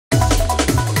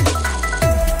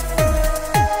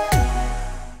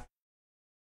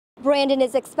Brandon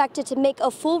is expected to make a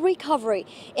full recovery,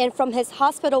 and from his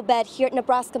hospital bed here at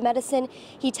Nebraska Medicine,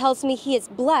 he tells me he is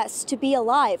blessed to be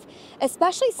alive,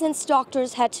 especially since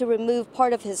doctors had to remove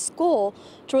part of his skull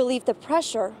to relieve the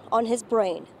pressure on his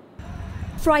brain.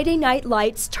 Friday night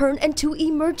lights turn into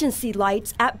emergency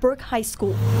lights at Burke High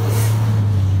School.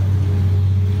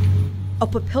 A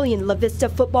Papillion La Vista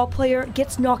football player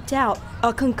gets knocked out,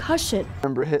 a concussion. I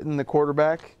remember hitting the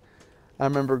quarterback. I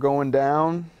remember going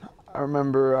down. I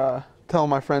remember telling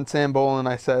my friend Sam Bolin,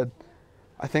 I said,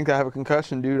 I think I have a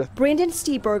concussion, dude. Brandon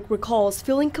Steburg recalls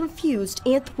feeling confused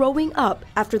and throwing up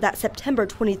after that September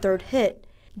 23rd hit.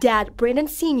 Dad, Brandon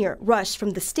Sr., rushed from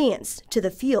the stands to the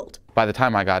field. By the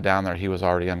time I got down there, he was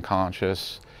already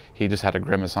unconscious. He just had a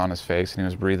grimace on his face and he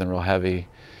was breathing real heavy,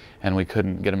 and we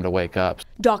couldn't get him to wake up.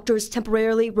 Doctors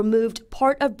temporarily removed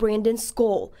part of Brandon's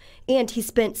skull, and he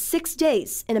spent 6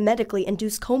 days in a medically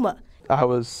induced coma. I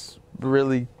was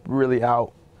really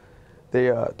out.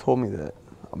 They told me that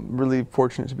I'm really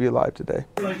fortunate to be alive today.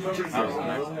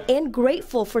 And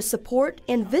grateful for support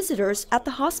and visitors at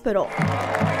the hospital.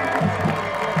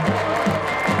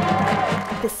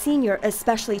 The senior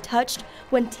especially touched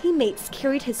when teammates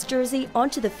carried his jersey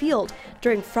onto the field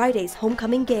during Friday's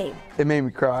homecoming game. It made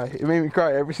me cry. It made me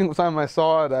cry every single time I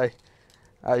saw it.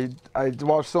 I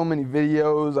watched so many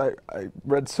videos, I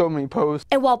read so many posts.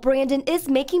 And while Brandon is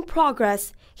making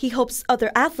progress, he hopes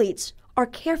other athletes are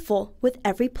careful with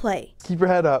every play. Keep your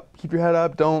head up. Keep your head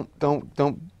up. Don't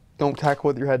tackle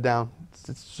with your head down.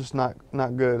 It's just not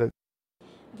good.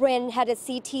 Brandon had a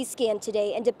CT scan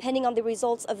today, and depending on the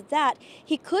results of that,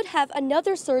 he could have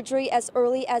another surgery as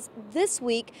early as this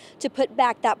week to put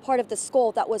back that part of the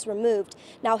skull that was removed.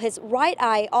 Now, his right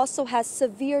eye also has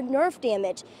severe nerve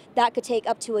damage that could take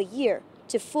up to a year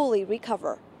to fully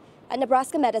recover. At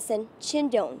Nebraska Medicine, Chin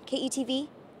Doan, KETV,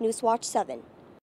 Newswatch 7.